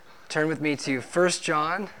Turn with me to 1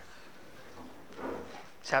 John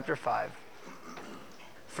chapter 5.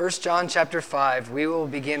 1 John chapter 5, we will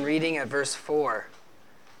begin reading at verse 4,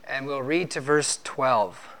 and we'll read to verse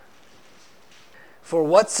 12. For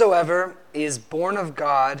whatsoever is born of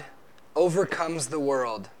God overcomes the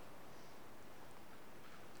world.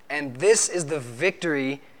 And this is the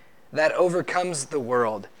victory that overcomes the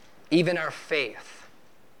world, even our faith.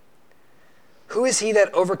 Who is he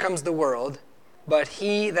that overcomes the world, but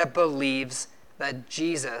he that believes that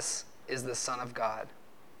Jesus is the Son of God?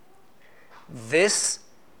 This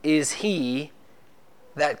is he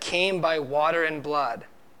that came by water and blood,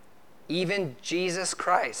 even Jesus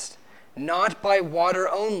Christ, not by water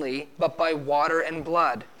only, but by water and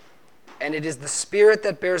blood. And it is the Spirit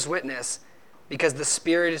that bears witness, because the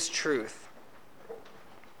Spirit is truth.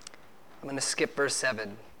 I'm going to skip verse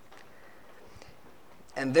 7.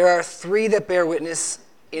 And there are three that bear witness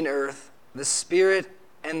in earth, the Spirit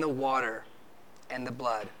and the water and the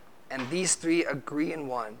blood. And these three agree in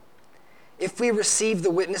one. If we receive the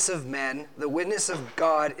witness of men, the witness of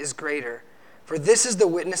God is greater. For this is the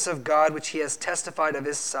witness of God which he has testified of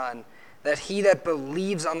his Son, that he that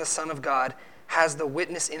believes on the Son of God has the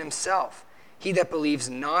witness in himself. He that believes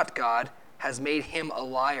not God has made him a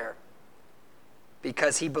liar,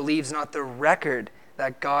 because he believes not the record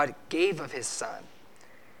that God gave of his Son.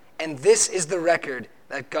 And this is the record,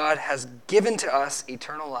 that God has given to us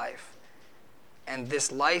eternal life, and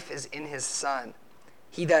this life is in his Son.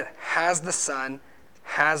 He that has the Son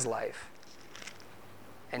has life,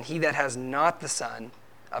 and he that has not the Son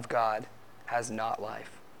of God has not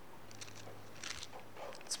life.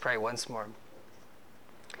 Let's pray once more.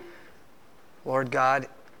 Lord God,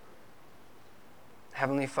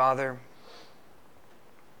 Heavenly Father,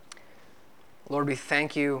 Lord, we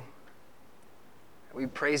thank you. We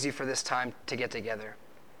praise you for this time to get together.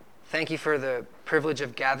 Thank you for the privilege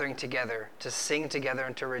of gathering together, to sing together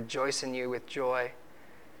and to rejoice in you with joy.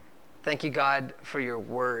 Thank you, God, for your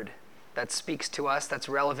word that speaks to us, that's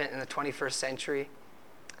relevant in the 21st century.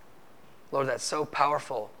 Lord, that's so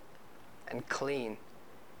powerful and clean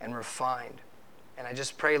and refined. And I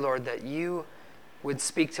just pray, Lord, that you would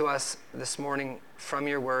speak to us this morning from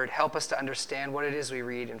your word. Help us to understand what it is we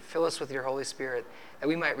read, and fill us with your Holy Spirit, that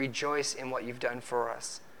we might rejoice in what you've done for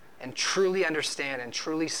us and truly understand and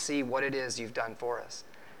truly see what it is you've done for us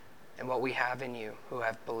and what we have in you who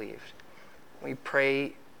have believed. We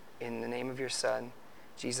pray in the name of your Son,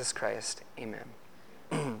 Jesus Christ.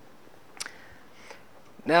 Amen.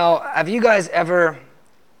 Now, have you guys ever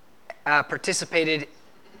participated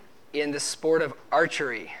in the sport of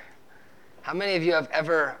archery? How many of you have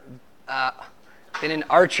ever been an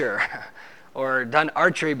archer or done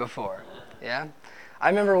archery before? Yeah? I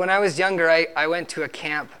remember when I was younger, I went to a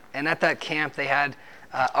camp, and at that camp they had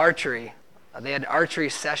archery. They had an archery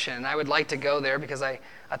session, and I would like to go there because I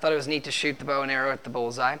thought it was neat to shoot the bow and arrow at the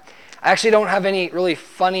bullseye. I actually don't have any really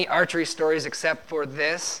funny archery stories except for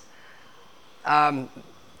this.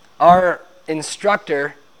 Our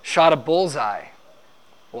instructor shot a bullseye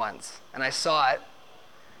once, and I saw it.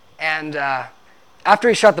 And after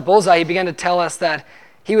he shot the bullseye, he began to tell us that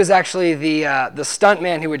he was actually the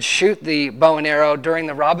stuntman who would shoot the bow and arrow during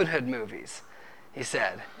the Robin Hood movies, he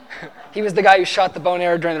said. He was the guy who shot the bow and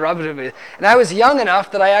arrow during the Robin Hood movies. And I was young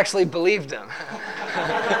enough that I actually believed him.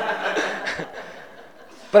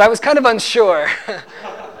 But I was kind of unsure.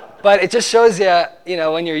 But it just shows you,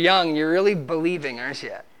 when you're young, you're really believing, aren't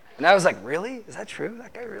you? And I was like, really? Is that true?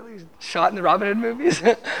 That guy really shot in the Robin Hood movies?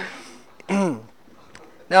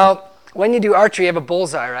 Now, when you do archery, you have a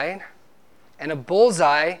bullseye, right? And a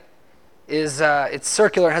bullseye is it's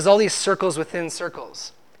circular, it has all these circles within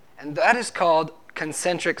circles. And that is called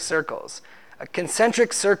concentric circles.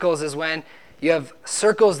 Concentric circles is when you have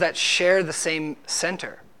circles that share the same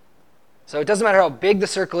center. So it doesn't matter how big the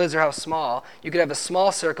circle is or how small. You could have a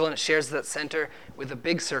small circle and it shares that center with a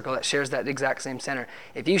big circle that shares that exact same center.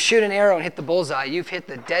 If you shoot an arrow and hit the bullseye, you've hit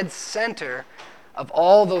the dead center of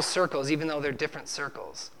all those circles, even though they're different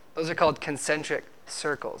circles. Those are called concentric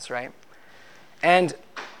circles, right? And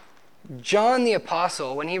John the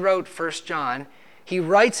Apostle, when he wrote 1 John, he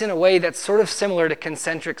writes in a way that's sort of similar to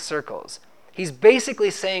concentric circles. He's basically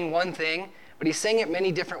saying one thing, but he's saying it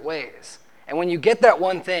many different ways. And when you get that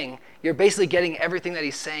one thing, you're basically getting everything that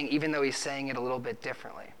he's saying, even though he's saying it a little bit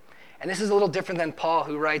differently. And this is a little different than Paul,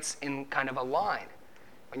 who writes in kind of a line.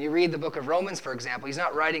 When you read the book of Romans, for example, he's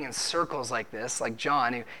not writing in circles like this, like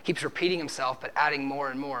John, who keeps repeating himself but adding more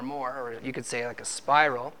and more and more, or you could say like a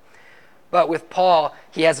spiral. But with Paul,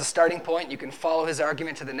 he has a starting point. You can follow his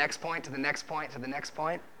argument to the next point, to the next point, to the next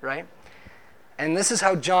point, right? And this is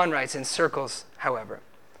how John writes in circles, however.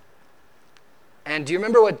 And do you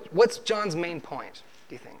remember what's John's main point,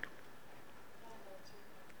 do you think?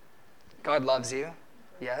 God loves you.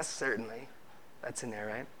 Yes, certainly. That's in there,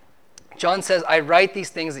 right? John says, I write these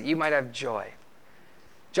things that you might have joy.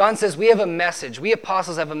 John says, we have a message. We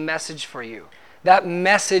apostles have a message for you. That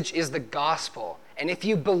message is the gospel. And if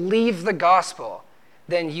you believe the gospel,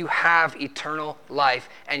 then you have eternal life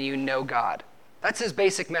and you know God. That's his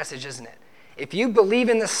basic message, isn't it? If you believe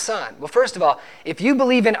in the Son, well, first of all, if you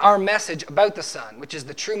believe in our message about the Son, which is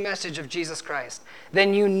the true message of Jesus Christ,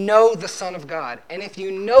 then you know the Son of God. And if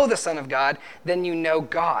you know the Son of God, then you know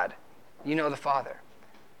God. You know the Father.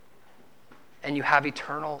 And you have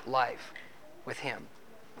eternal life with him.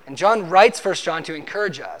 And John writes 1 John to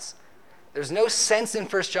encourage us. There's no sense in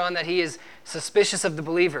 1 John that he is suspicious of the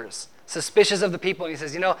believers, suspicious of the people. And he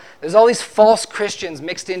says, there's all these false Christians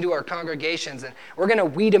mixed into our congregations, and we're going to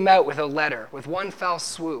weed them out with a letter, with one foul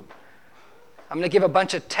swoop. I'm going to give a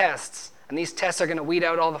bunch of tests, and these tests are going to weed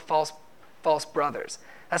out all the false brothers.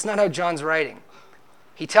 That's not how John's writing.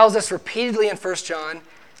 He tells us repeatedly in 1 John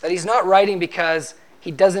that he's not writing because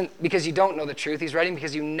you don't know the truth. He's writing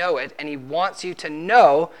because you know it, and he wants you to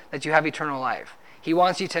know that you have eternal life. He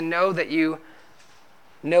wants you to know that you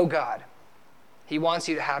know God. He wants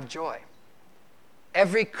you to have joy.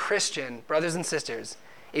 Every Christian, brothers and sisters,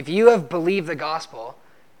 if you have believed the gospel,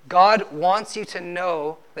 God wants you to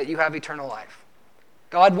know that you have eternal life.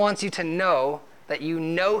 God wants you to know that you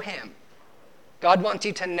know him. God wants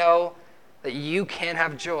you to know that you can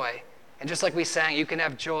have joy. And just like we sang, you can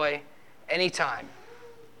have joy anytime.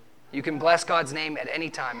 You can bless God's name at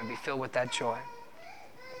any time and be filled with that joy.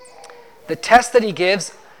 The tests that he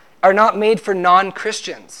gives are not made for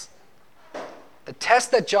non-Christians. The tests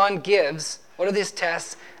that John gives, what are these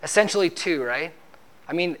tests? Essentially two, right?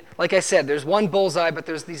 I mean, like I said, there's one bullseye, but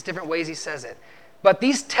there's these different ways he says it. But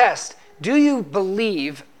these tests, do you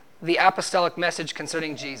believe the apostolic message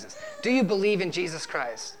concerning Jesus? Do you believe in Jesus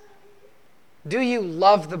Christ? Do you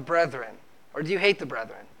love the brethren? Or do you hate the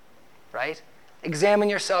brethren? Right? Examine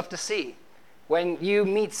yourself to see. When you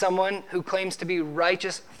meet someone who claims to be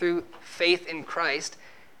righteous through faith in Christ,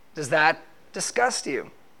 does that disgust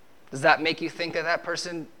you? Does that make you think that that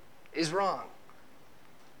person is wrong?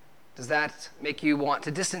 Does that make you want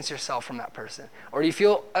to distance yourself from that person? Or do you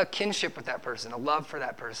feel a kinship with that person, a love for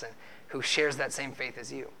that person who shares that same faith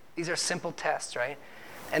as you? These are simple tests, right?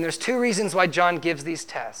 And there's two reasons why John gives these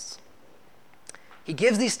tests. He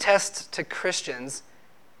gives these tests to Christians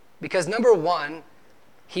because, number one,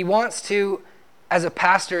 he wants to, as a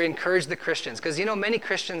pastor, encourage the Christians. Because, many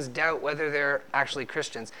Christians doubt whether they're actually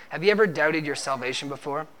Christians. Have you ever doubted your salvation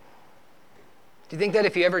before? Do you think that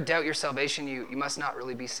if you ever doubt your salvation, you must not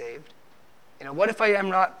really be saved? What if I am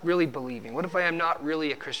not really believing? What if I am not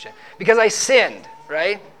really a Christian? Because I sinned,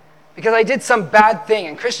 right? Because I did some bad thing,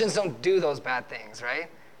 and Christians don't do those bad things, right?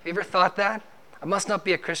 Have you ever thought that? I must not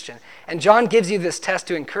be a Christian. And John gives you this test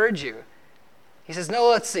to encourage you. He says, no,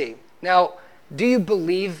 let's see. Now, do you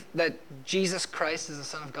believe that Jesus Christ is the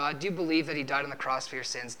Son of God? Do you believe that he died on the cross for your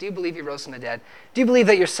sins? Do you believe he rose from the dead? Do you believe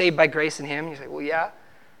that you're saved by grace in him? You say, well, yeah.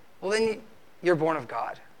 Well, then you're born of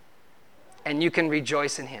God. And you can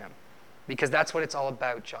rejoice in him. Because that's what it's all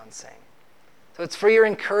about, John's saying. So it's for your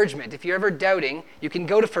encouragement. If you're ever doubting, you can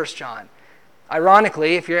go to 1 John.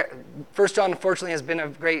 Ironically, 1 John unfortunately has been a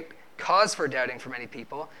great cause for doubting for many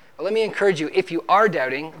people. But let me encourage you, if you are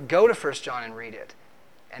doubting, go to 1 John and read it.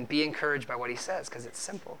 And be encouraged by what he says, because it's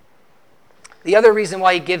simple. The other reason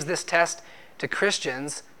why he gives this test to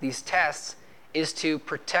Christians, these tests, is to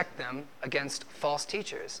protect them against false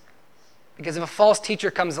teachers. Because if a false teacher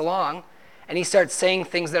comes along and he starts saying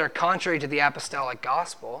things that are contrary to the apostolic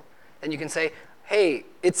gospel, then you can say, hey,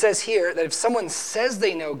 it says here that if someone says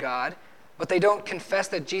they know God, but they don't confess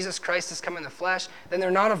that Jesus Christ has come in the flesh, then they're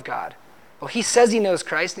not of God. Well, he says he knows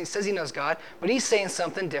Christ and he says he knows God, but he's saying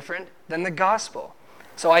something different than the gospel.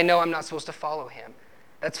 So I know I'm not supposed to follow him.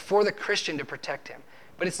 That's for the Christian to protect him.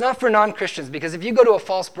 But it's not for non-Christians, because if you go to a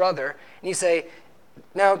false brother and you say,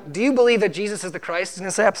 now, do you believe that Jesus is the Christ? He's going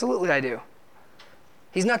to say, absolutely, I do.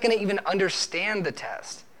 He's not going to even understand the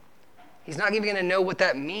test. He's not even going to know what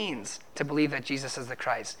that means to believe that Jesus is the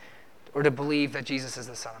Christ or to believe that Jesus is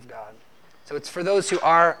the Son of God. So it's for those who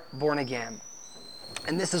are born again.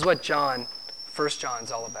 And this is what 1 John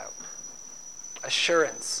is all about.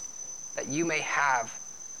 Assurance, that you may have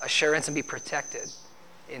assurance and be protected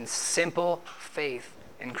in simple faith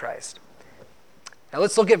in Christ. Now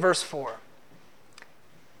let's look at verse 4.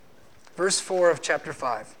 Verse 4 of chapter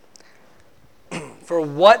 5. For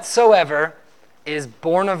whatsoever is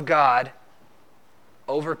born of God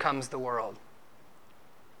overcomes the world.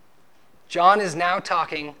 John is now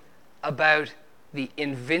talking about the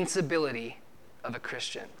invincibility of a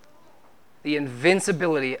Christian. The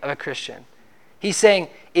invincibility of a Christian. He's saying,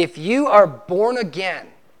 if you are born again,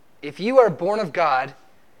 if you are born of God,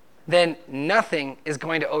 then nothing is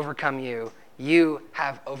going to overcome you. You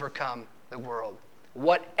have overcome the world.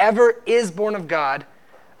 Whatever is born of God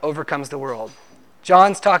overcomes the world.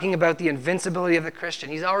 John's talking about the invincibility of the Christian.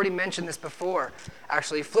 He's already mentioned this before.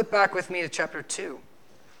 Actually, flip back with me to chapter 2.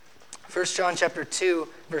 1 John chapter 2,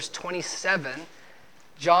 verse 27.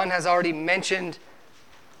 John has already mentioned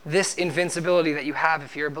this invincibility that you have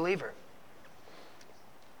if you're a believer.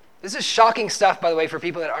 This is shocking stuff, by the way, for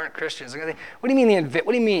people that aren't Christians. They're going to think, what do you mean what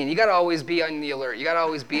do you mean? You got to always be on the alert. You got to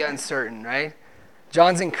always be uncertain, right?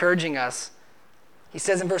 John's encouraging us. He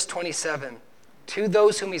says in verse 27, to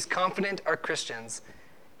those whom he's confident are Christians,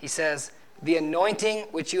 he says, the anointing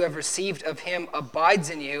which you have received of him abides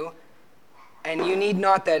in you, and you need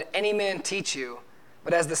not that any man teach you,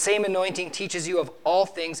 but as the same anointing teaches you of all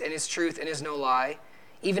things and is truth and is no lie,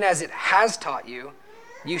 even as it has taught you,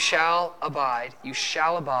 you shall abide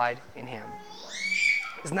in him.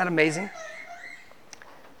 Isn't that amazing?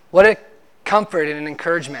 What a comfort and an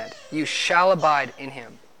encouragement. You shall abide in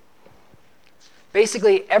him.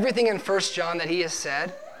 Basically, everything in 1 John that he has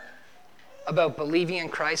said about believing in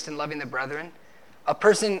Christ and loving the brethren, a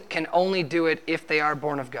person can only do it if they are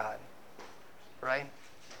born of God. Right?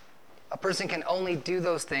 A person can only do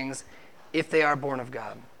those things if they are born of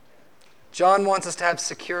God. John wants us to have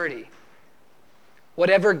security.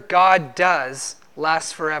 Whatever God does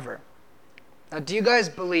lasts forever. Now, do you guys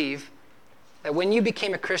believe that when you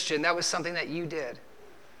became a Christian, that was something that you did?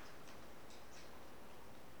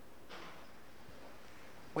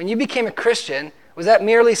 When you became a Christian, was that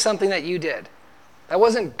merely something that you did? That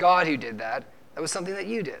wasn't God who did that. That was something that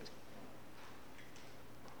you did.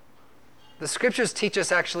 The scriptures teach us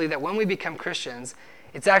actually that when we become Christians,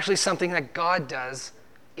 it's actually something that God does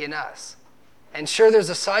in us. And sure, there's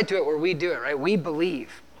a side to it where we do it, right? We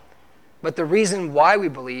believe. But the reason why we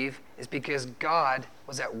believe is because God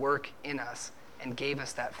was at work in us and gave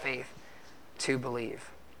us that faith to believe.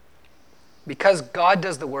 Because God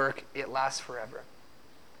does the work, it lasts forever.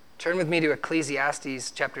 Turn with me to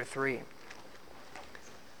Ecclesiastes chapter 3.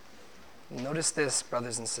 Notice this,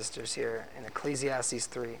 brothers and sisters, here in Ecclesiastes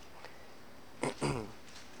 3.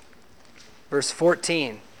 Verse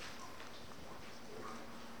 14.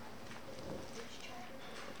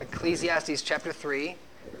 Ecclesiastes chapter 3,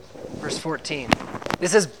 verse 14.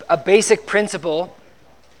 This is a basic principle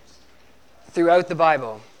throughout the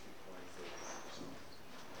Bible.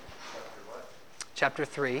 Chapter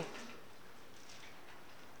 3,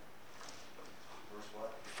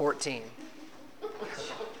 14.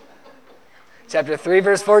 Chapter 3,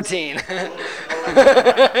 verse 14.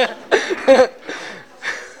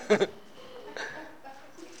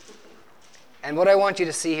 And what I want you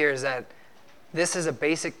to see here is that this is a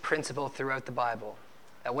basic principle throughout the Bible,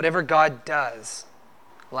 that whatever God does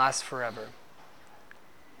lasts forever.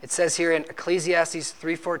 It says here in Ecclesiastes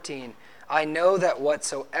 3:14, I know that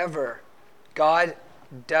whatsoever God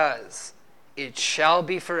does, it shall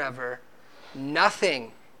be forever.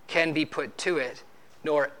 Nothing can be put to it,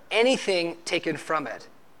 nor anything taken from it.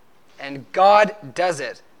 And God does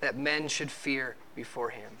it, that men should fear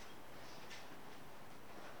before him.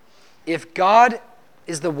 If God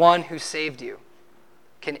is the one who saved you,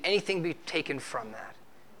 can anything be taken from that?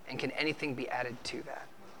 And can anything be added to that?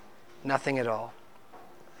 Nothing at all.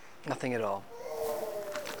 Nothing at all.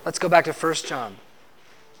 Let's go back to 1 John.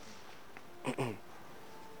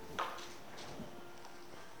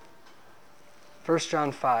 1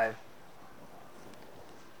 John 5.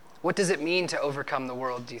 What does it mean to overcome the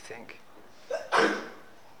world, do you think?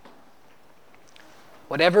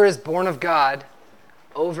 Whatever is born of God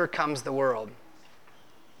overcomes the world.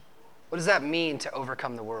 What does that mean to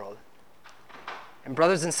overcome the world? And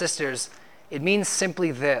brothers and sisters, it means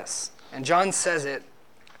simply this. And John says it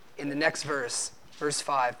in the next verse, verse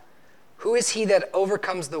 5. Who is he that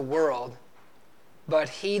overcomes the world but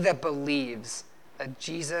he that believes that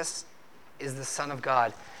Jesus is the Son of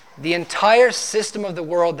God? The entire system of the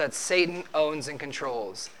world that Satan owns and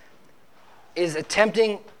controls is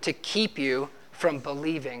attempting to keep you from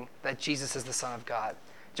believing that Jesus is the Son of God.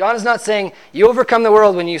 John is not saying you overcome the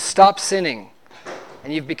world when you stop sinning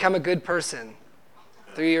and you've become a good person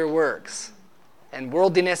through your works. And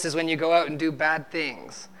worldliness is when you go out and do bad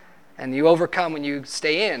things. And you overcome when you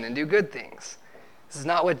stay in and do good things. This is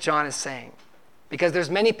not what John is saying. Because there's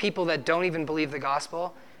many people that don't even believe the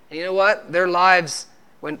gospel. And you know what? Their lives,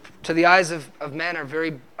 when to the eyes of men, are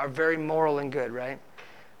very moral and good, right?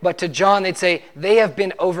 But to John, they'd say they have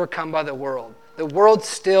been overcome by the world. The world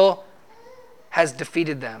still has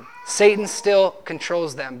defeated them. Satan still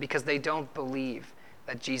controls them because they don't believe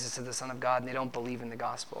that Jesus is the Son of God and they don't believe in the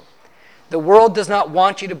gospel. The world does not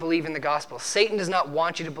want you to believe in the gospel. Satan does not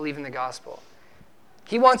want you to believe in the gospel.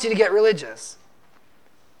 He wants you to get religious.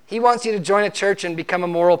 He wants you to join a church and become a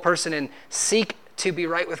moral person and seek to be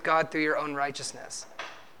right with God through your own righteousness.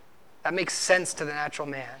 That makes sense to the natural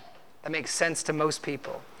man. That makes sense to most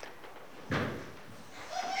people.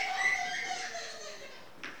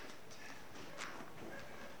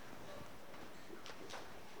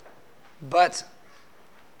 But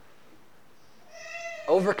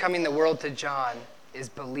overcoming the world to John is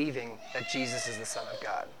believing that Jesus is the Son of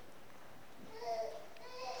God.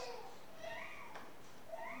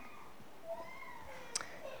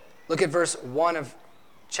 Look at verse 1 of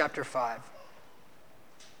chapter 5.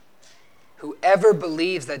 Whoever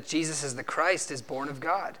believes that Jesus is the Christ is born of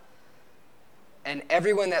God. And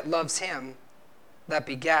everyone that loves him, that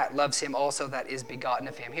begat, loves him also that is begotten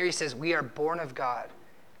of him. Here he says, we are born of God.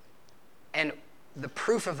 And the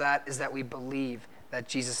proof of that is that we believe that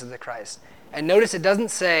Jesus is the Christ. And notice it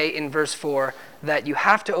doesn't say in verse 4 that you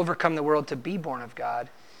have to overcome the world to be born of God,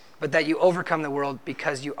 but that you overcome the world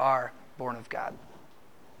because you are born of God.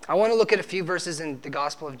 I want to look at a few verses in the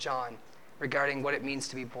Gospel of John regarding what it means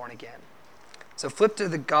to be born again. So flip to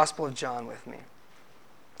the Gospel of John with me.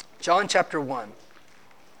 John chapter 1.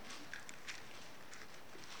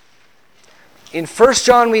 In 1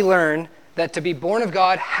 John we learn that to be born of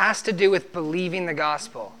God has to do with believing the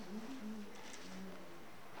gospel.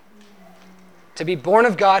 To be born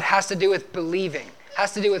of God has to do with believing,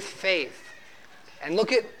 has to do with faith. And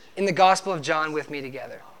look at in the Gospel of John with me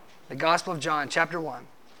together. The Gospel of John, chapter 1.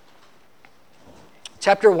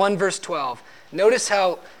 Chapter 1, verse 12. Notice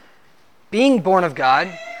how being born of God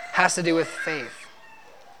has to do with faith.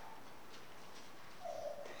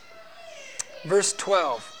 Verse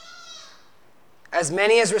 12. As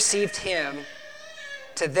many as received him,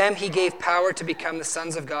 to them he gave power to become the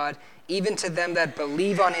sons of God, even to them that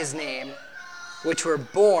believe on his name, which were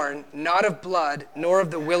born not of blood, nor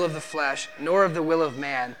of the will of the flesh, nor of the will of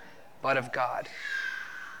man, but of God.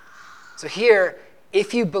 So here,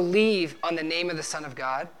 if you believe on the name of the Son of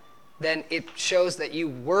God, then it shows that you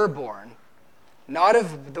were born, not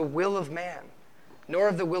of the will of man, nor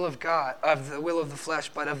of the will of God, of the will of the flesh,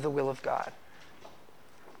 but of the will of God.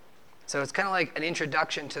 So it's kind of like an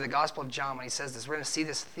introduction to the Gospel of John when he says this. We're going to see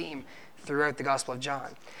this theme throughout the Gospel of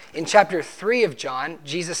John. In chapter 3 of John,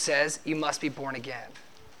 Jesus says, you must be born again.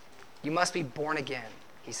 You must be born again,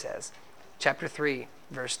 he says. Chapter 3,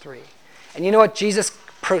 verse 3. And you know what Jesus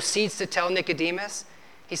proceeds to tell Nicodemus?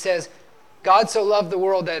 He says, God so loved the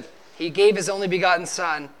world that he gave his only begotten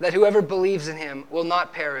Son, that whoever believes in him will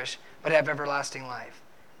not perish, but have everlasting life.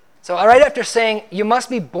 So right after saying, you must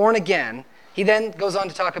be born again, he then goes on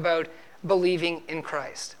to talk about believing in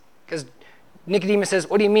Christ. Because Nicodemus says,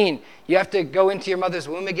 what do you mean? You have to go into your mother's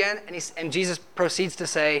womb again? And Jesus proceeds to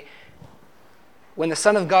say, when the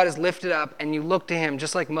Son of God is lifted up and you look to him,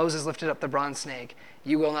 just like Moses lifted up the bronze snake,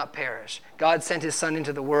 you will not perish. God sent his Son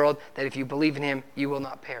into the world that if you believe in him, you will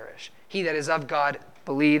not perish. He that is of God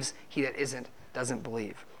believes. He that isn't doesn't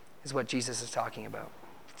believe, is what Jesus is talking about.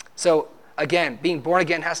 So again, being born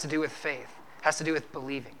again has to do with faith, has to do with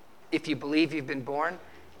believing. If you believe, you've been born.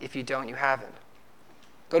 If you don't, you haven't.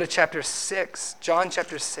 Go to chapter 6, John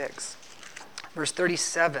chapter 6, verse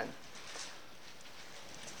 37.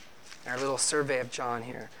 Our little survey of John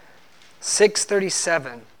here.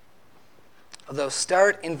 6:37. Although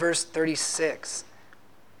start in verse 36.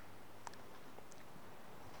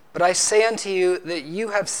 But I say unto you that you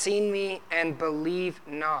have seen me and believe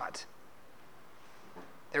not.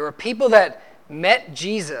 There were people that met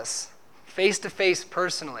Jesus face to face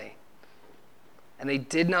personally, and they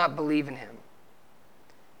did not believe in him.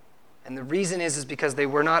 And the reason is because they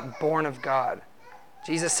were not born of God.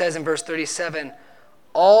 Jesus says in verse 37,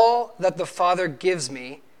 all that the Father gives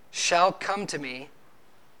me shall come to me,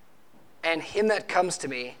 and him that comes to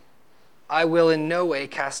me I will in no way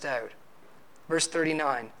cast out. Verse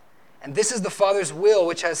 39, and this is the Father's will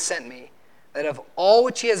which has sent me, that of all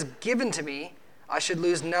which he has given to me I should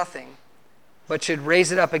lose nothing, but should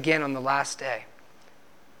raise it up again on the last day.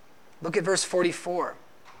 Look at verse 44.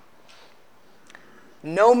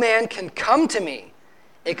 No man can come to me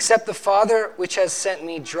except the Father which has sent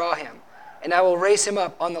me draw him, and I will raise him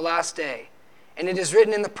up on the last day. And it is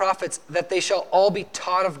written in the prophets that they shall all be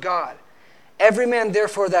taught of God. Every man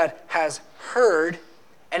therefore that has heard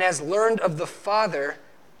and has learned of the Father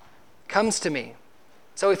comes to me.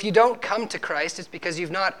 So if you don't come to Christ, it's because you've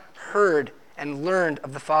not heard and learned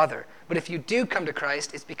of the Father. But if you do come to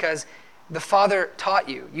Christ, it's because the Father taught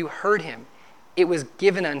you. You heard him. It was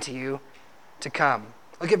given unto you. to come.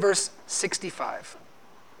 Look at verse 65.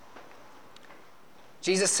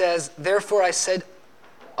 Jesus says, "Therefore I said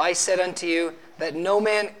unto you that no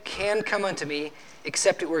man can come unto me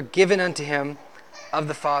except it were given unto him of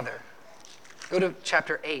the Father." Go to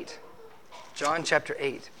chapter 8. John chapter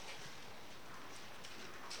 8.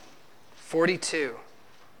 42.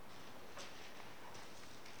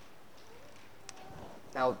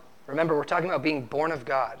 Now, remember, we're talking about being born of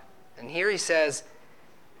God. And here he says,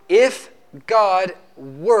 if God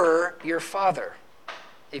were your Father,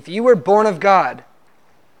 if you were born of God,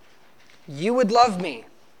 you would love me.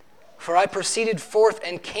 For I proceeded forth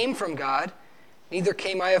and came from God, neither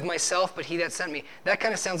came I of myself, but he that sent me. That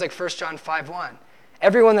kind of sounds like 1 John 5:1.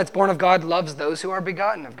 Everyone that's born of God loves those who are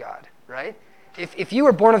begotten of God, right? If you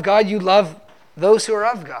were born of God, you love those who are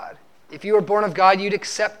of God. If you were born of God, you'd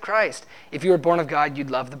accept Christ. If you were born of God, you'd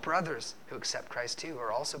love the brothers who accept Christ too, who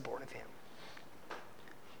are also born of him.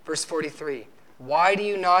 Verse 43, why do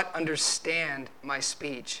you not understand my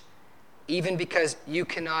speech? Even because you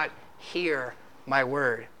cannot hear my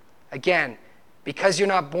word. Again, because you're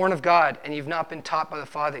not born of God and you've not been taught by the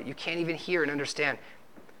Father, you can't even hear and understand.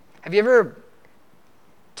 Have you ever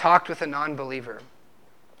talked with a non-believer,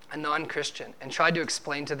 a non-Christian, and tried to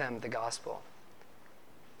explain to them the gospel?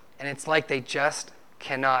 And it's like they just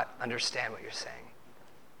cannot understand what you're saying.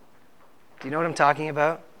 Do you know what I'm talking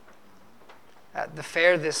about? At the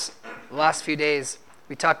fair this last few days,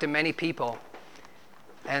 we talked to many people,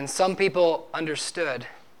 and some people understood,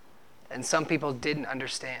 and some people didn't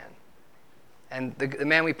understand. And the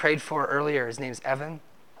man we prayed for earlier, his name's Evan,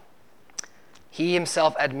 he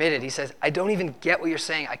himself admitted, he says, I don't even get what you're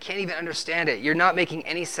saying. I can't even understand it. You're not making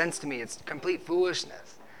any sense to me. It's complete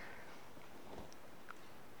foolishness.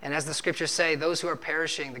 And as the scriptures say, those who are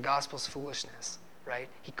perishing, the gospel's foolishness, right?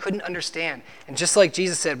 He couldn't understand. And just like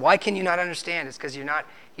Jesus said, why can you not understand? It's because you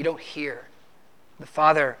don't hear. The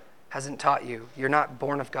Father hasn't taught you. You're not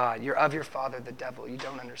born of God. You're of your father, the devil. You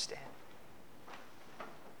don't understand.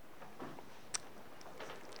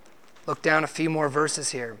 Look down a few more verses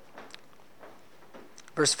here.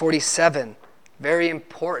 Verse 47, very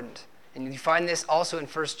important. And you find this also in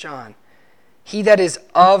 1 John. He that is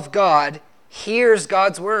of God hears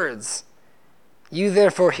God's words. You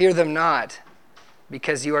therefore hear them not,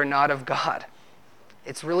 because you are not of God.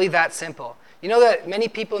 It's really that simple. You know that many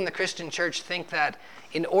people in the Christian church think that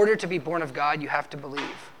in order to be born of God, you have to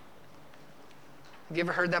believe. Have you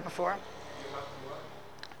ever heard that before?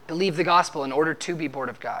 Believe the gospel in order to be born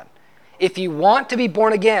of God. If you want to be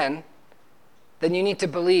born again, then you need to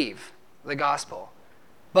believe the gospel.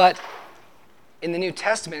 But in the New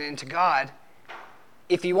Testament, into God,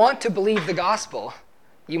 if you want to believe the gospel,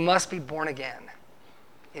 you must be born again.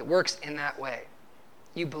 It works in that way.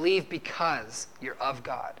 You believe because you're of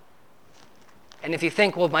God. And if you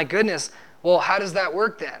think, well, my goodness, well, how does that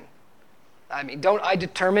work then? I mean, don't I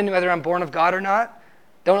determine whether I'm born of God or not?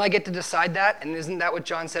 Don't I get to decide that? And isn't that what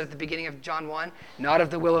John said at the beginning of John 1? Not of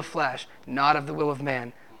the will of flesh, not of the will of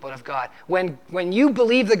man, but of God. When you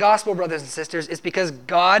believe the gospel, brothers and sisters, it's because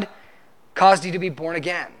God caused you to be born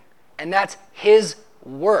again. And that's his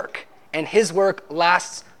work. And his work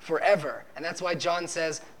lasts forever. And that's why John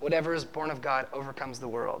says, whatever is born of God overcomes the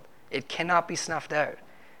world. It cannot be snuffed out.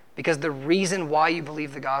 Because the reason why you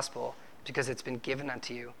believe the gospel is because it's been given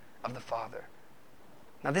unto you of the Father.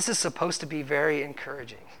 Now, this is supposed to be very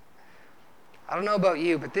encouraging. I don't know about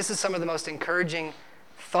you, but this is some of the most encouraging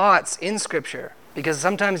thoughts in Scripture. Because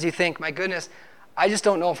sometimes you think, my goodness, I just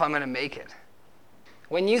don't know if I'm going to make it.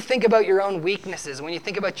 When you think about your own weaknesses, when you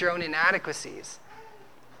think about your own inadequacies,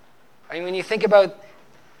 I mean, when you think about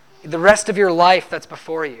the rest of your life that's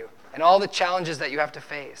before you and all the challenges that you have to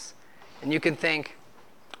face, and you can think,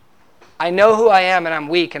 I know who I am and I'm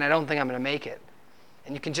weak and I don't think I'm going to make it.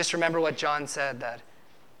 And you can just remember what John said, that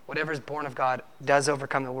whatever is born of God does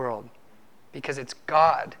overcome the world, because it's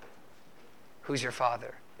God who's your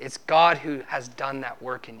Father. It's God who has done that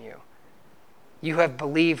work in you. You have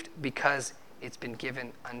believed because it's been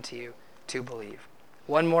given unto you to believe.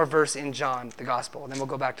 One more verse in John, the gospel, and then we'll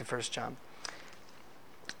go back to 1 John.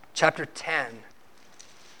 Chapter 10,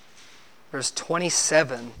 verse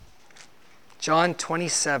 27. John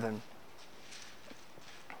 27.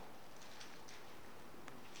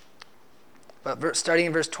 But starting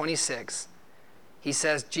in verse 26,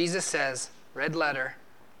 Jesus says, red letter,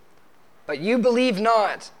 but you believe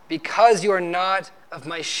not, because you are not of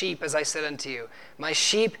my sheep, as I said unto you. My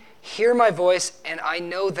sheep hear my voice, and I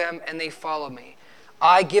know them, and they follow me.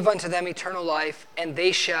 I give unto them eternal life, and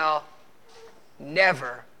they shall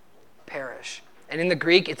never perish. And in the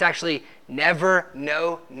Greek, it's actually never,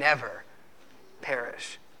 never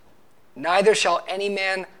perish. Neither shall any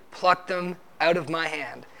man pluck them out of my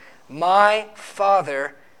hand. My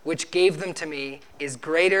Father, which gave them to me, is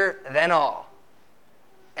greater than all,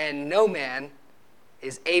 and no man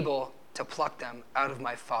is able to pluck them out of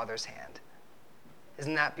my Father's hand.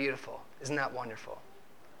 Isn't that beautiful? Isn't that wonderful?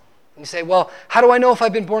 And you say, well, how do I know if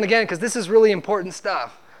I've been born again? Because this is really important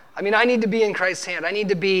stuff. I mean, I need to be in Christ's hand. I need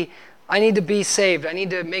to be saved. I need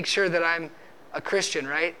to make sure that I'm a Christian,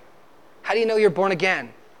 right? How do you know you're born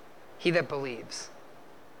again? He that believes.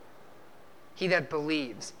 He that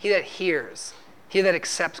believes. He that hears. He that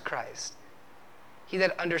accepts Christ. He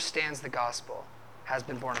that understands the gospel has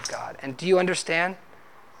been born of God. And do you understand?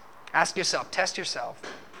 Ask yourself, test yourself.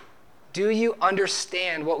 Do you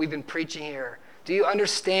understand what we've been preaching here? Do you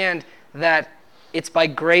understand that it's by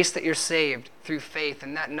grace that you're saved through faith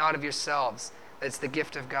and that not of yourselves, that it's the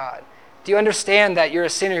gift of God? Do you understand that you're a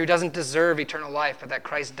sinner who doesn't deserve eternal life, but that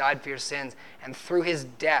Christ died for your sins, and through his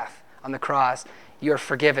death on the cross, you are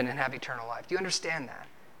forgiven and have eternal life? Do you understand that?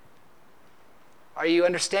 Are you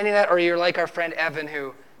understanding that, or you're like our friend Evan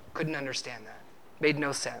who couldn't understand that? Made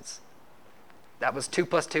no sense. That was 2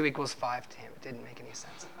 + 2 = 5 to him. It didn't make any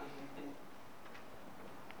sense.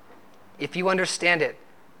 If you understand it,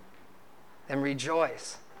 then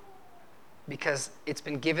rejoice, because it's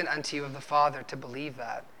been given unto you of the Father to believe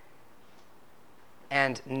that.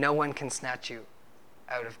 And no one can snatch you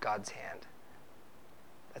out of God's hand.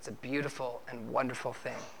 That's a beautiful and wonderful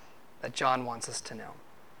thing that John wants us to know.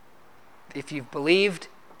 If you've believed,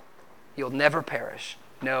 you'll never perish.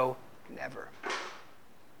 No, never.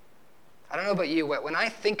 I don't know about you, when I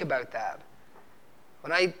think about that,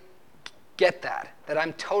 when I get that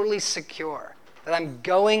I'm totally secure, that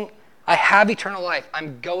I have eternal life,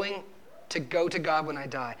 I'm going to go to God when I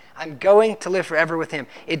die, I'm going to live forever with him.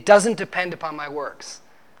 It doesn't depend upon my works.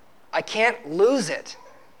 I can't lose it.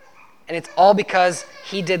 And it's all because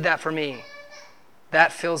he did that for me.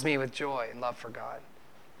 That fills me with joy and love for God.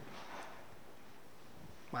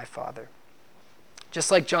 My Father. Just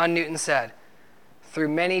like John Newton said, through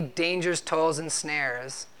many dangers, toils, and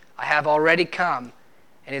snares, I have already come,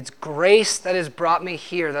 and it's grace that has brought me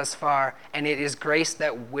here thus far, and it is grace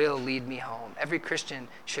that will lead me home. Every Christian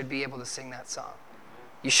should be able to sing that song.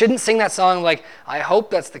 You shouldn't sing that song like, I hope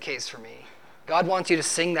that's the case for me. God wants you to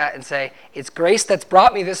sing that and say, it's grace that's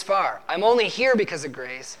brought me this far. I'm only here because of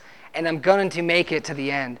grace, and I'm going to make it to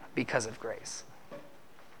the end because of grace.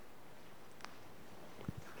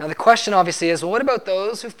 Now the question obviously is, well, what about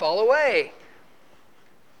those who fall away?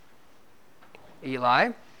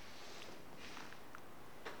 Eli?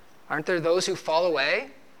 Aren't there those who fall away?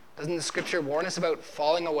 Doesn't the scripture warn us about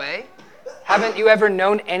falling away? Haven't you ever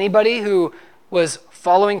known anybody who was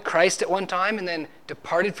following Christ at one time and then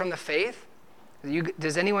departed from the faith?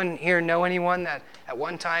 Does anyone here know anyone that at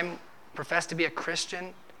one time professed to be a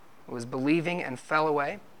Christian, was believing and fell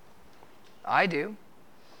away? I do.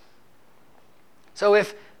 So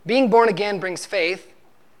if being born again brings faith,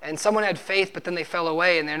 and someone had faith but then they fell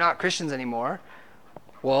away and they're not Christians anymore,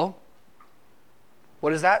 well, what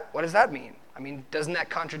does that mean? I mean, doesn't that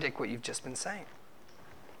contradict what you've just been saying?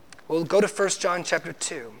 We'll go to 1 John chapter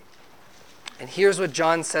 2, and here's what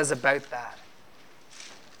John says about that.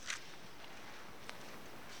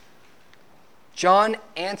 John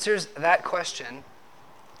answers that question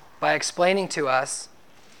by explaining to us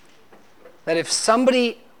that if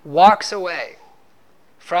somebody walks away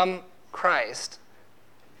from Christ,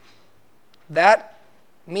 that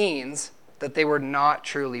means that they were not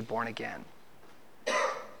truly born again.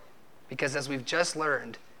 Because as we've just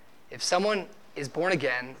learned, if someone is born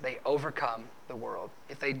again, they overcome the world.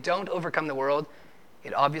 If they don't overcome the world,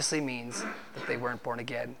 it obviously means that they weren't born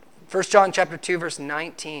again. 1 John chapter 2, verse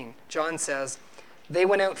 19, John says, they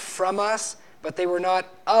went out from us, but they were not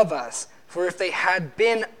of us. For if they had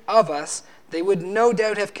been of us, they would no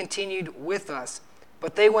doubt have continued with us.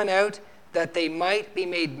 But they went out that they might be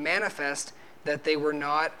made manifest that they were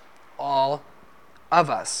not all of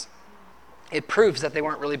us. It proves that they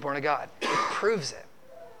weren't really born of God. It proves it.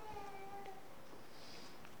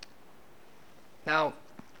 Now,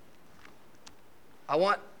 I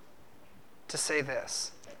want to say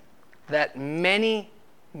this, that many,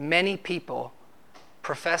 many people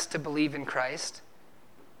profess to believe in Christ,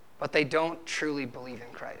 but they don't truly believe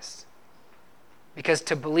in Christ. Because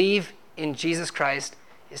to believe in Jesus Christ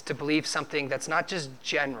is to believe something that's not just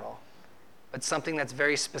general, but something that's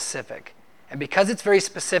very specific. And because it's very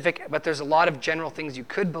specific, but there's a lot of general things you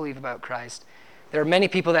could believe about Christ, there are many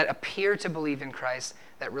people that appear to believe in Christ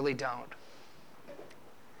that really don't.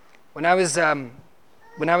 When I was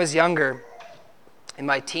younger, in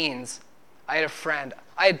my teens, I had a friend.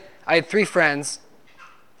 I had 3 friends.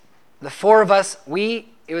 The 4 of us,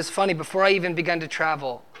 it was funny, before I even began to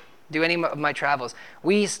travel, do any of my travels.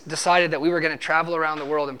 We decided that we were going to travel around the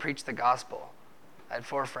world and preach the gospel. I had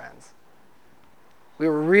 4 friends. We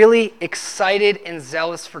were really excited and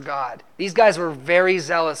zealous for God. These guys were very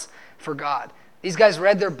zealous for God. These guys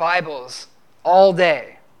read their Bibles all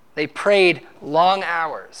day. They prayed long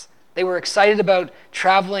hours. They were excited about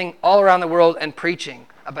traveling all around the world and preaching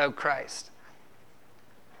about Christ.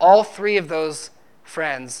 All 3 of those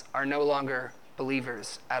friends are no longer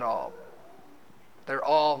believers at all. They're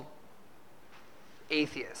all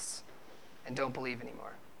atheists and don't believe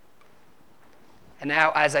anymore. And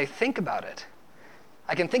now, as I think about it,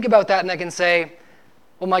 I can think about that and I can say,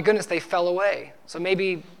 well, my goodness, they fell away. So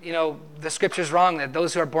maybe, the scripture's wrong that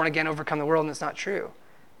those who are born again overcome the world, and it's not true.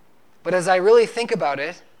 But as I really think about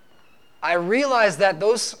it, I realize that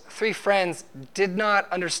those 3 friends did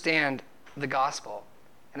not understand the gospel.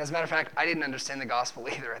 And as a matter of fact, I didn't understand the gospel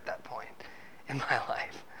either at that point in my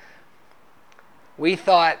life. We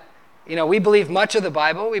thought, we believe much of the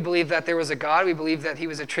Bible. We believe that there was a God. We believe that he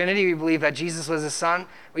was a Trinity. We believe that Jesus was his son.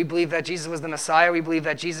 We believe that Jesus was the Messiah. We believe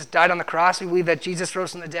that Jesus died on the cross. We believe that Jesus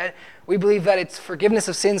rose from the dead. We believe that its forgiveness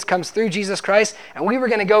of sins comes through Jesus Christ. And we were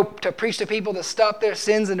going to go to preach to people to stop their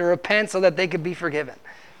sins and to repent so that they could be forgiven.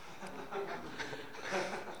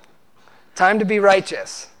 Time to be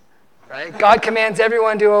righteous. Right? God commands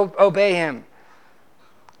everyone to obey him.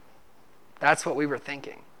 That's what we were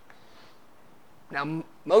thinking. Now,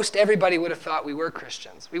 most everybody would have thought we were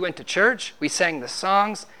Christians. We went to church. We sang the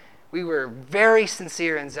songs. We were very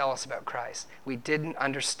sincere and zealous about Christ. We didn't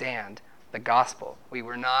understand the gospel. We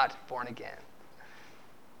were not born again.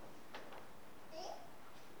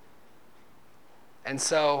 And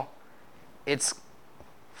so it's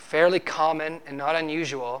fairly common and not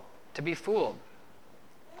unusual to be fooled.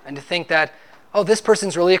 And to think that, oh, this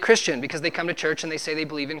person's really a Christian because they come to church and they say they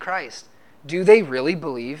believe in Christ. Do they really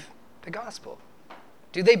believe the gospel?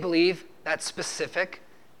 Do they believe that specific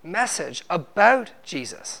message about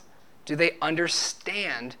Jesus? Do they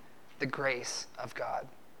understand the grace of God?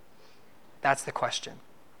 That's the question.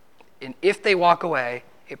 And if they walk away,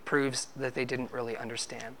 it proves that they didn't really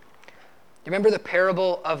understand. You remember the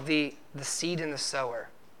parable of the seed and the sower?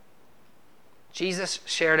 Jesus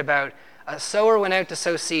shared about a sower went out to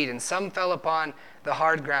sow seed, and some fell upon the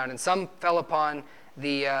hard ground, and some fell upon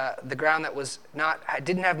the ground that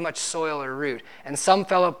didn't have much soil or root, and some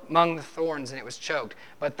fell up among the thorns, and it was choked.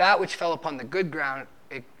 But that which fell upon the good ground,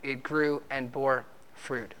 it grew and bore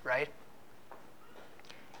fruit, right?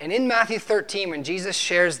 And in Matthew 13, when Jesus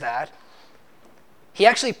shares that, he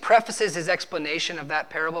actually prefaces his explanation of that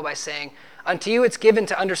parable by saying, "Unto you it's given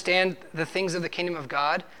to understand the things of the kingdom of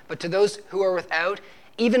God, but to those who are without,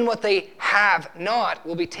 even what they have not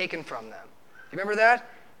will be taken from them." You remember that?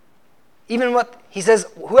 Even what he says,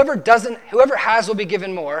 whoever has will be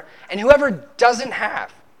given more, and whoever does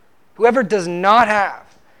not have,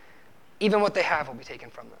 even what they have will be taken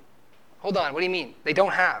from them. Hold on, what do you mean? They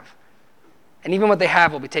don't have. And even what they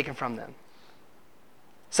have will be taken from them.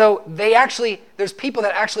 So there's people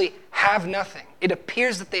that actually have nothing. It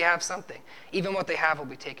appears that they have something. Even what they have will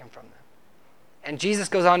be taken from them. And Jesus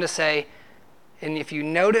goes on to say, and if you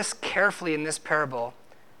notice carefully in this parable,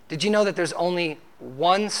 did you know that there's only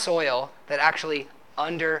one soil that actually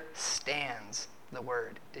understands the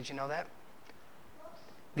word? Did you know that?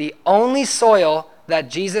 The only soil that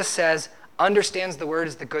Jesus says understands the word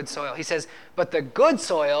is the good soil. He says, but the good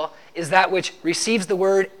soil is that which receives the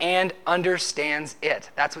word and understands it.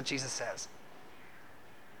 That's what Jesus says.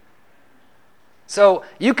 So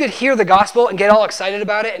you could hear the gospel and get all excited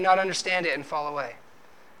about it and not understand it and fall away.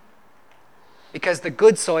 Because the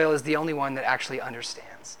good soil is the only one that actually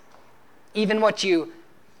understands.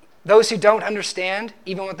 Those who don't understand,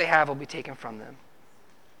 even what they have will be taken from them.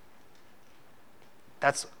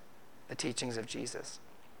 That's the teachings of Jesus.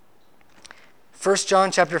 1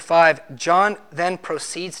 John chapter 5, John then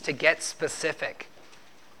proceeds to get specific.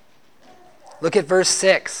 Look at verse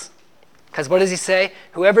 6. Because what does he say?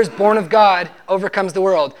 Whoever's born of God overcomes the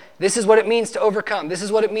world. This is what it means to overcome. This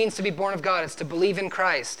is what it means to be born of God. It's to believe in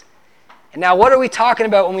Christ. And now what are we talking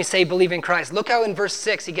about when we say believe in Christ? Look how in verse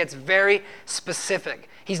 6 he gets very specific.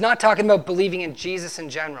 He's not talking about believing in Jesus in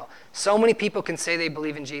general. So many people can say they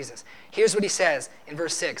believe in Jesus. Here's what he says in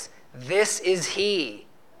verse 6. This is he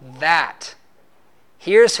that.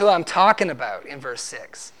 Here's who I'm talking about in verse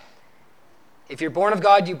 6. If you're born of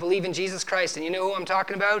God, you believe in Jesus Christ, and you know who I'm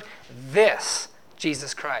talking about? This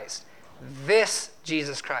Jesus Christ. This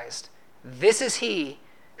Jesus Christ. This is he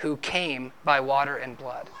who came by water and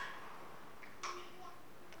blood.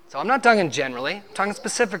 So I'm not talking generally, I'm talking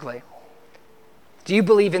specifically. Do you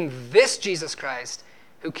believe in this Jesus Christ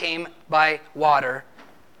who came by water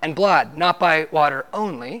and blood? Not by water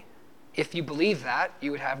only, if you believe that,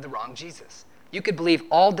 you would have the wrong Jesus. You could believe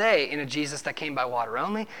all day in a Jesus that came by water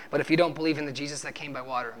only, but if you don't believe in the Jesus that came by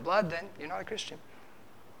water and blood, then you're not a Christian.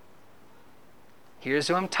 Here's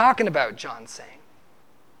who I'm talking about, John's saying.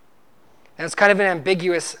 And it's kind of an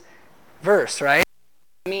ambiguous verse, right?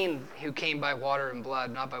 What does it mean who came by water and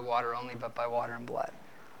blood, not by water only, but by water and blood?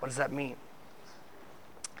 What does that mean?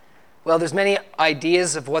 Well, there's many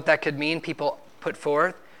ideas of what that could mean people put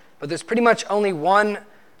forth, but there's pretty much only one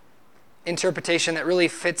interpretation that really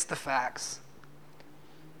fits the facts.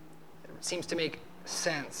 It seems to make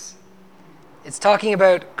sense. It's talking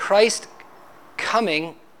about Christ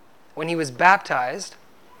coming when he was baptized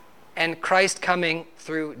and Christ coming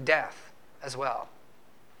through death as well.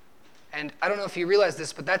 And I don't know if you realize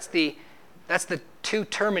this, but that's the two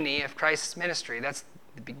termini of Christ's ministry. That's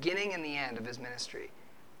the beginning and the end of his ministry.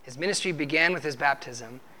 His ministry began with his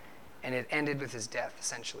baptism, and it ended with his death,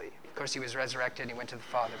 essentially. Of course, he was resurrected and he went to the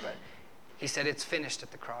Father, but he said it's finished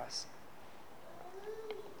at the cross.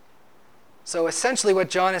 So essentially what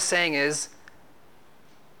John is saying is,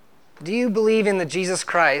 do you believe in the Jesus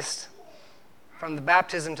Christ from the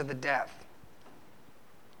baptism to the death?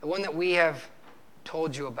 The one that we have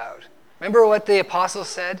told you about. Remember what the apostles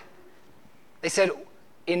said? They said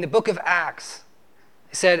in the book of Acts,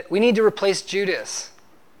 they said, we need to replace Judas.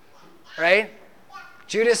 Right?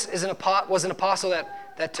 Judas was an apostle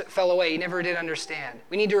that fell away. He never did understand.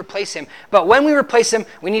 We need to replace him. But when we replace him,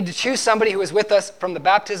 we need to choose somebody who was with us from the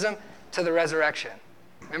baptism to the resurrection.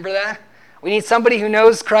 Remember that? We need somebody who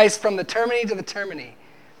knows Christ from the termini to the termini,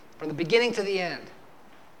 from the beginning to the end,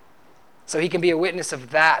 so he can be a witness of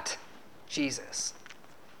that Jesus.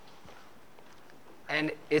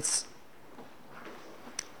 And it's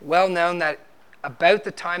well known that about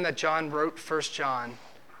the time that John wrote 1 John,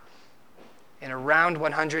 in around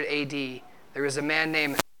 100 AD, there was a man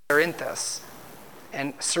named Cerinthus.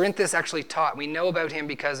 And Cerinthus actually taught. We know about him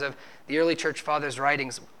because of the early church fathers'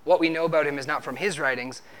 writings. What we know about him is not from his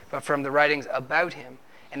writings, but from the writings about him.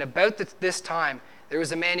 And about this time, there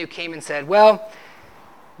was a man who came and said, well,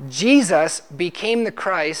 Jesus became the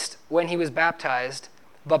Christ when he was baptized,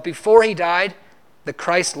 but before he died, the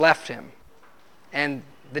Christ left him. And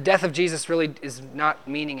the death of Jesus really is not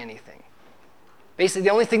meaning anything. Basically,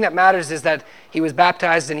 the only thing that matters is that he was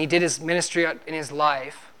baptized and he did his ministry in his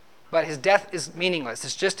life, but his death is meaningless.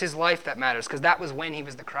 It's just his life that matters, because that was when he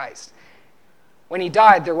was the Christ. When he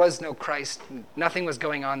died, there was no Christ. Nothing was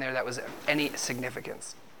going on there that was of any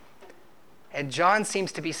significance. And John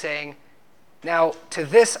seems to be saying, now, to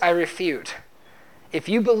this I refute. If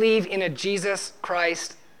you believe in a Jesus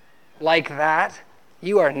Christ like that,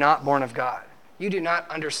 you are not born of God. You do not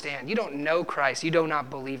understand. You don't know Christ. You do not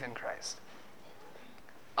believe in Christ.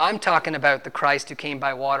 I'm talking about the Christ who came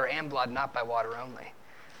by water and blood, not by water only.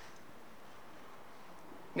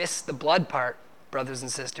 Miss the blood part, brothers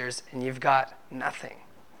and sisters, and you've got nothing.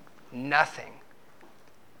 Nothing.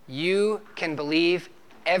 You can believe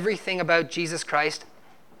everything about Jesus Christ,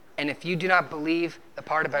 and if you do not believe the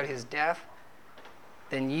part about his death,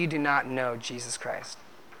 then you do not know Jesus Christ.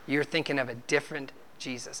 You're thinking of a different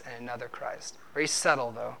Jesus and another Christ. Very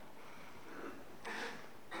subtle, though.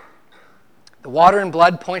 The water and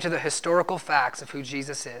blood point to the historical facts of who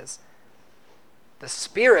Jesus is. The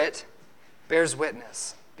Spirit bears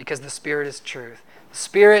witness, because the Spirit is truth. The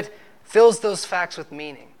Spirit fills those facts with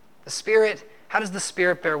meaning. The Spirit, how does the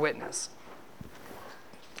Spirit bear witness?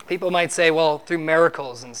 People might say, well, through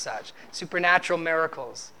miracles and such, supernatural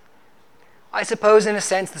miracles. I suppose, in a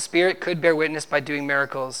sense, the Spirit could bear witness by doing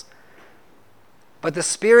miracles. But the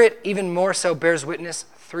Spirit, even more so, bears witness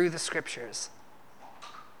through the Scriptures.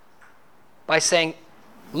 By saying,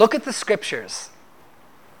 look at the Scriptures.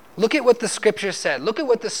 Look at what the Scriptures said. Look at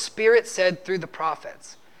what the Spirit said through the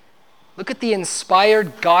prophets. Look at the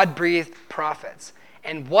inspired, God-breathed prophets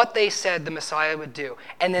and what they said the Messiah would do.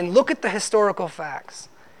 And then look at the historical facts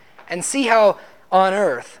and see how on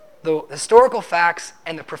earth the historical facts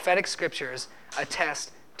and the prophetic Scriptures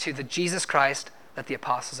attest to the Jesus Christ that the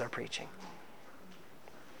apostles are preaching.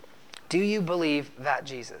 Do you believe that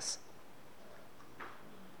Jesus?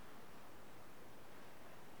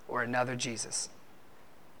 Or another Jesus?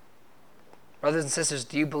 Brothers and sisters,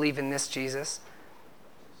 do you believe in this Jesus?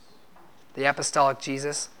 The apostolic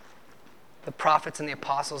Jesus? The prophets and the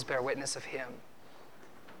apostles bear witness of him.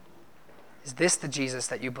 Is this the Jesus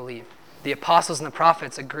that you believe? The apostles and the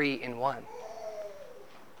prophets agree in one.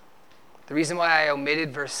 The reason why I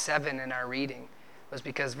omitted verse 7 in our reading was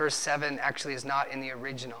because verse 7 actually is not in the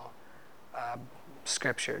original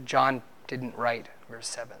scripture. John didn't write verse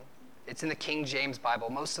 7. It's in the King James Bible.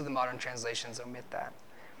 Most of the modern translations omit that.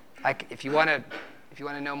 If you want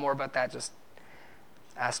to know more about that, just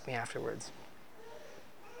Ask me afterwards.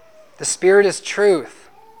 The Spirit is truth.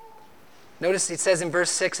 Notice it says in verse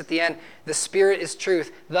 6 at the end, the Spirit is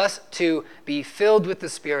truth. Thus, to be filled with the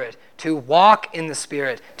Spirit, to walk in the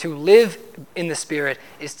Spirit, to live in the Spirit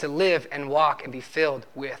is to live and walk and be filled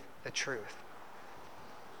with the truth.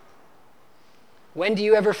 When do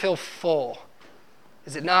you ever feel full?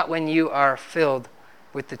 Is it not when you are filled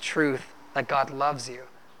with the truth that God loves you,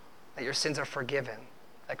 that your sins are forgiven,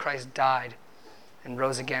 that Christ died and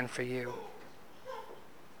rose again for you?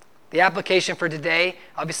 The application for today,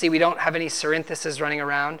 obviously we don't have any Cerinthus running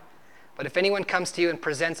around, but if anyone comes to you and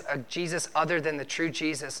presents a Jesus other than the true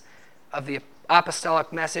Jesus of the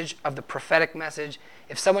apostolic message, of the prophetic message,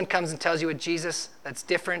 if someone comes and tells you a Jesus that's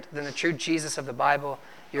different than the true Jesus of the Bible,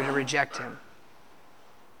 you're to reject him.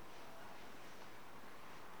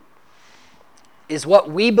 Is what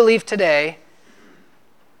we believe today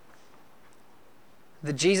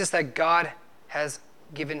the Jesus that God has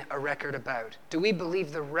given a record about? Do we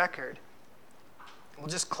believe the record? We'll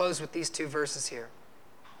just close with these two verses here,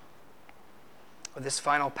 with this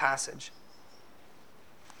final passage.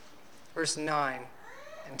 Verse 9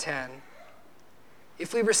 and 10.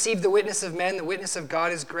 If we receive the witness of men, the witness of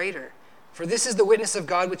God is greater. For this is the witness of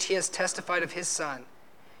God which he has testified of his Son.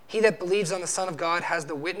 He that believes on the Son of God has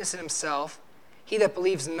the witness in himself. He that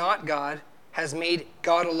believes not God has made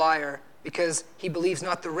God a liar, because he believes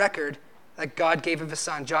not the record that God gave of his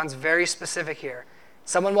Son. John's very specific here.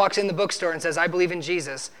 Someone walks in the bookstore and says, I believe in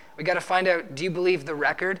Jesus. We got to find out, do you believe the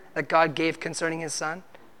record that God gave concerning his Son?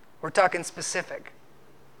 We're talking specific.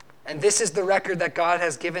 And this is the record that God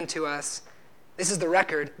has given to us. This is the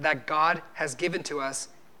record that God has given to us,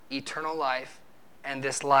 eternal life, and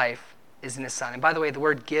this life is in his Son. And by the way, the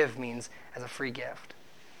word give means as a free gift.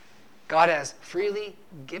 God has freely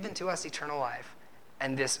given to us eternal life,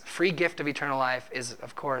 and this free gift of eternal life is,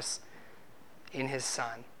 of course, in his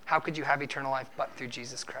Son. How could you have eternal life but through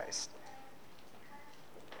Jesus Christ?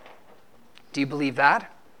 Do you believe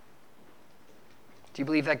that? Do you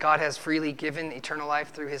believe that God has freely given eternal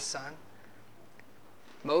life through his Son?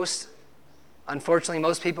 Unfortunately,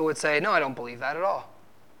 most people would say, no, I don't believe that at all.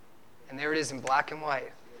 And there it is in black and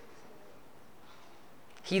white.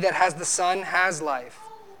 He that has the Son has life.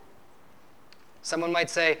 Someone might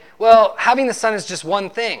say, well, having the Son is just one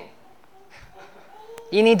thing.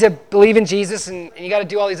 You need to believe in Jesus and you got to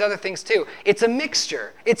do all these other things too. It's a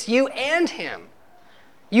mixture. It's you and him.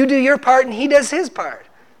 You do your part and he does his part.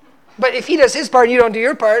 But if he does his part and you don't do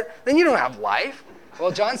your part, then you don't have life.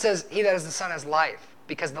 Well, John says he that has the Son has life,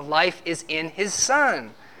 because the life is in his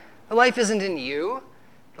Son. The life isn't in you.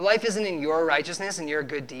 The life isn't in your righteousness and your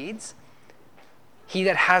good deeds. He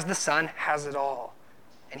that has the Son has it all.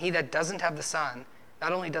 And he that doesn't have the Son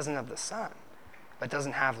not only doesn't have the Son, but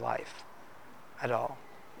doesn't have life at all,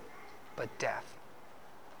 but death.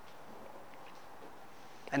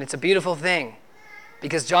 And it's a beautiful thing,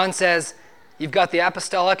 because John says you've got the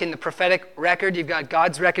apostolic and the prophetic record, you've got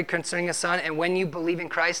God's record concerning his Son, and when you believe in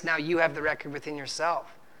Christ, now you have the record within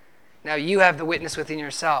yourself. Now you have the witness within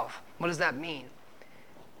yourself. What does that mean?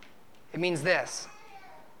 It means this.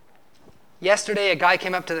 Yesterday, a guy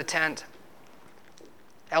came up to the tent,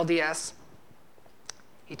 LDS.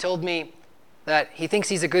 He told me that he thinks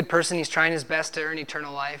he's a good person. He's trying his best to earn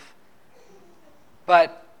eternal life.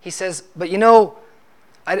 But he says, but you know,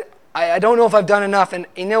 I don't know if I've done enough. And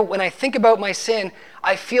you know, when I think about my sin,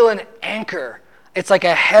 I feel an anchor. It's like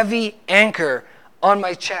a heavy anchor on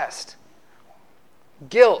my chest.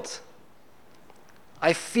 Guilt.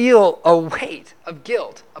 I feel a weight of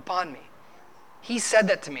guilt upon me. He said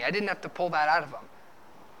that to me. I didn't have to pull that out of him.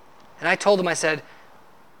 And I told him, I said,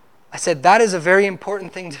 that is a very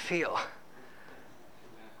important thing to feel.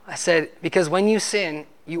 I said, because when you sin,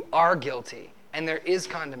 you are guilty, and there is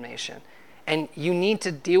condemnation. And you need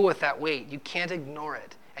to deal with that weight. You can't ignore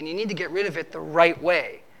it. And you need to get rid of it the right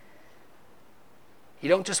way. You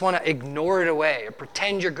don't just want to ignore it away or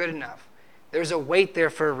pretend you're good enough. There's a weight there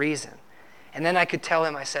for a reason. And then I could tell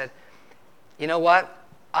him, I said, you know what?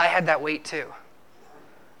 I had that weight too.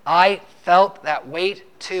 I felt that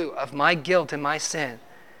weight too of my guilt and my sin.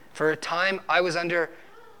 For a time I was under,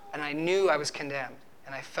 and I knew I was condemned.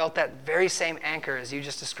 And I felt that very same anchor as you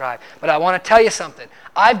just described. But I want to tell you something.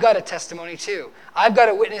 I've got a testimony too. I've got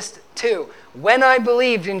a witness too. When I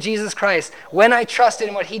believed in Jesus Christ, when I trusted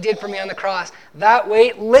in what he did for me on the cross, that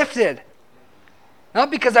weight lifted.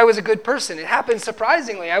 Not because I was a good person. It happened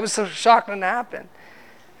surprisingly. I was so shocked when it happened.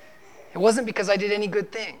 It wasn't because I did any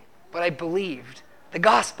good thing, but I believed the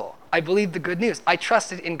gospel. I believed the good news. I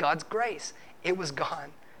trusted in God's grace. It was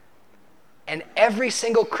gone. And every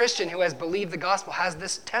single Christian who has believed the gospel has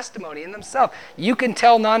this testimony in themselves. You can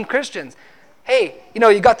tell non-Christians, Hey,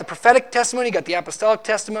 you got the prophetic testimony, you got the apostolic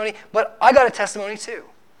testimony, but I got a testimony too.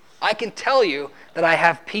 I can tell you that I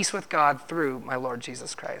have peace with God through my Lord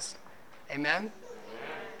Jesus Christ. Amen?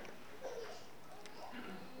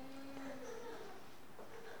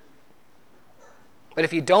 But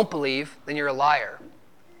if you don't believe, then you're a liar.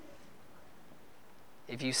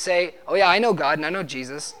 If you say, oh yeah, I know God and I know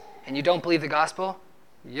Jesus, and you don't believe the gospel,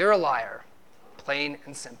 you're a liar. Plain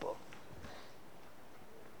and simple.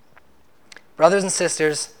 Brothers and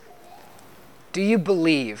sisters, do you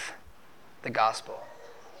believe the gospel?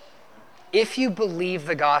 If you believe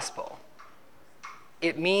the gospel,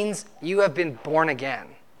 it means you have been born again.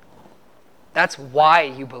 That's why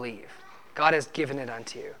you believe. God has given it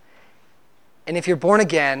unto you. And if you're born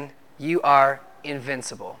again, you are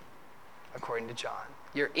invincible, according to John.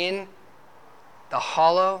 You're in the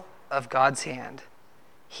hollow of God's hand.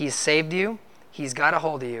 He's saved you. He's got a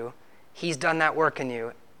hold of you. He's done that work in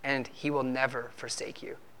you, and he will never forsake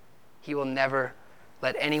you. He will never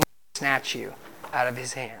let anyone snatch you out of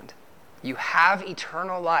his hand. You have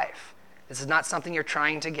eternal life. This is not something you're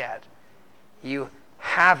trying to get. You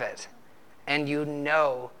have it, and you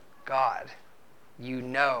know God. You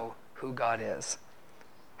know who God is.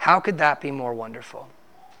 How could that be more wonderful?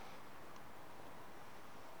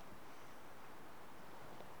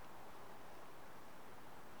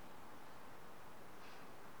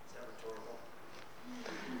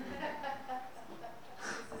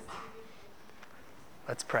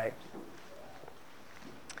 Let's pray.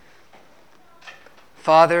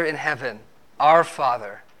 Father in heaven, our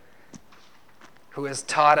Father, who has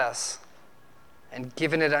taught us and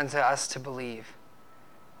given it unto us to believe,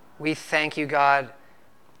 we thank you, God.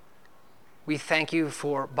 We thank you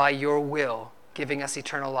for, by your will, giving us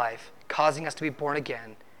eternal life, causing us to be born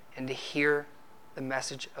again, and to hear the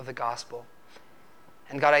message of the gospel.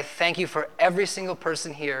 And God, I thank you for every single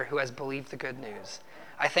person here who has believed the good news.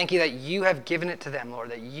 I thank you that you have given it to them,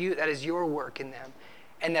 Lord, that is your work in them,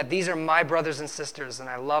 and that these are my brothers and sisters, and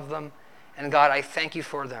I love them. And God, I thank you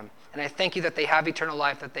for them. And I thank you that they have eternal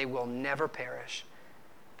life, that they will never perish.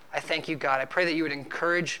 I thank you, God. I pray that you would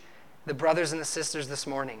encourage the brothers and the sisters this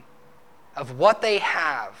morning of what they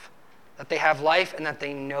have, that they have life and that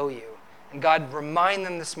they know you. And God, remind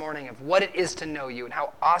them this morning of what it is to know you and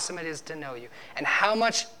how awesome it is to know you and how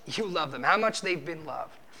much you love them, how much they've been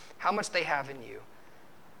loved, how much they have in you.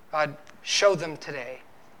 God, show them today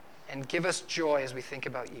and give us joy as we think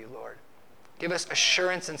about you, Lord. Give us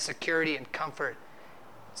assurance and security and comfort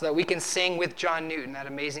so that we can sing with John Newton that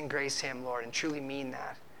Amazing Grace hymn, Lord, and truly mean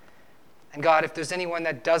that. And God, if there's anyone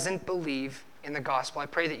that doesn't believe in the gospel, I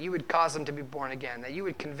pray that you would cause them to be born again, that you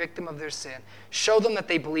would convict them of their sin, show them that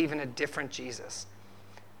they believe in a different Jesus,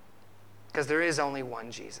 because there is only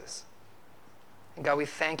one Jesus. And God, we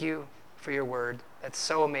thank you for your word that's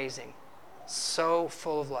so amazing, so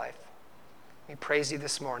full of life. We praise you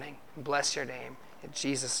this morning and bless your name. In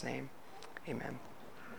Jesus' name, amen.